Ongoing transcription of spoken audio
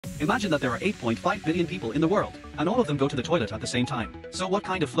Imagine that there are 8.5 billion people in the world, and all of them go to the toilet at the same time. So what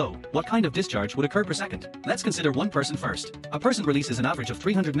kind of flow, what kind of discharge would occur per second? Let's consider one person first. A person releases an average of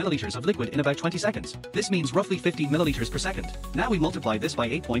 300 milliliters of liquid in about 20 seconds. This means roughly 50 milliliters per second. Now we multiply this by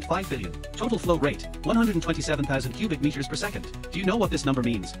 8.5 billion. Total flow rate, 127,000 cubic meters per second. Do you know what this number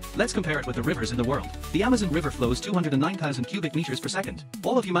means? Let's compare it with the rivers in the world. The Amazon River flows 209,000 cubic meters per second.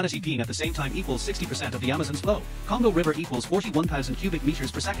 All of humanity peeing at the same time equals 60% of the Amazon's flow. Congo River equals 41,000 cubic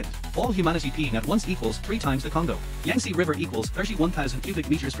meters per second. All humanity peeing at once equals 3 times the Congo. Yangtze River equals 31,000 cubic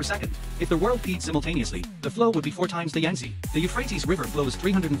meters per second. If the world peed simultaneously, the flow would be 4 times the Yangtze. The Euphrates River flows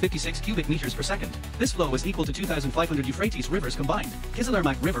 356 cubic meters per second. This flow is equal to 2,500 Euphrates rivers combined.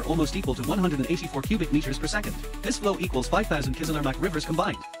 Kizilirmak River almost equal to 184 cubic meters per second. This flow equals 5,000 Kizilirmak rivers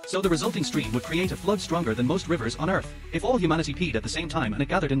combined. So the resulting stream would create a flood stronger than most rivers on Earth. If all humanity peed at the same time and it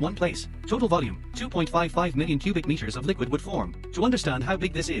gathered in one place, total volume, 2.55 million cubic meters of liquid would form. To understand how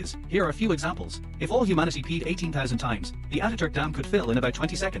big this is, here are a few examples. If all humanity peed 18,000 times, the Ataturk Dam could fill in about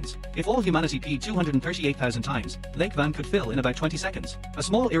 20 seconds. If all humanity peed 238,000 times, Lake Van could fill in about 20 seconds. A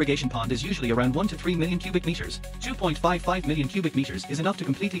small irrigation pond is usually around 1 to 3 million cubic meters. 2.55 million cubic meters is enough to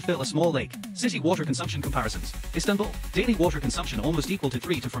completely fill a small lake. City water consumption comparisons. Istanbul, daily water consumption almost equal to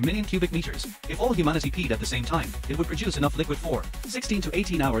 3 to 4 million cubic meters. If all humanity peed at the same time, it would produce enough liquid for 16 to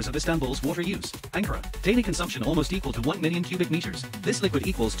 18 hours of Istanbul's water use. Ankara, daily consumption almost equal to 1 million cubic meters. This liquid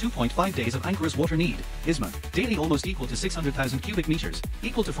equals 2.5 days of Ankara's water need. Izmir, daily almost equal to 600,000 cubic meters,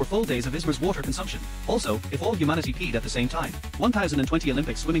 equal to 4 full days of Izmir's water consumption. Also, if all humanity peed at the same time, 1,020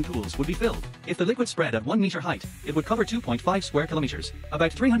 Olympic swimming pools would be filled. If the liquid spread at 1 meter height, it would cover 2.5 square kilometers.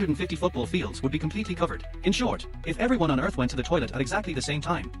 About 350 football fields would be completely covered. In short, if everyone on Earth went to the toilet at exactly the same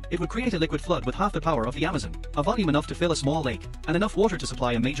time, it would create a liquid flood with half the power of the Amazon, a volume enough to fill a small lake, and enough water to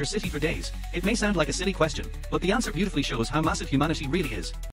supply a major city for days. It may sound like a silly question, but the answer beautifully shows how massive humanity really is.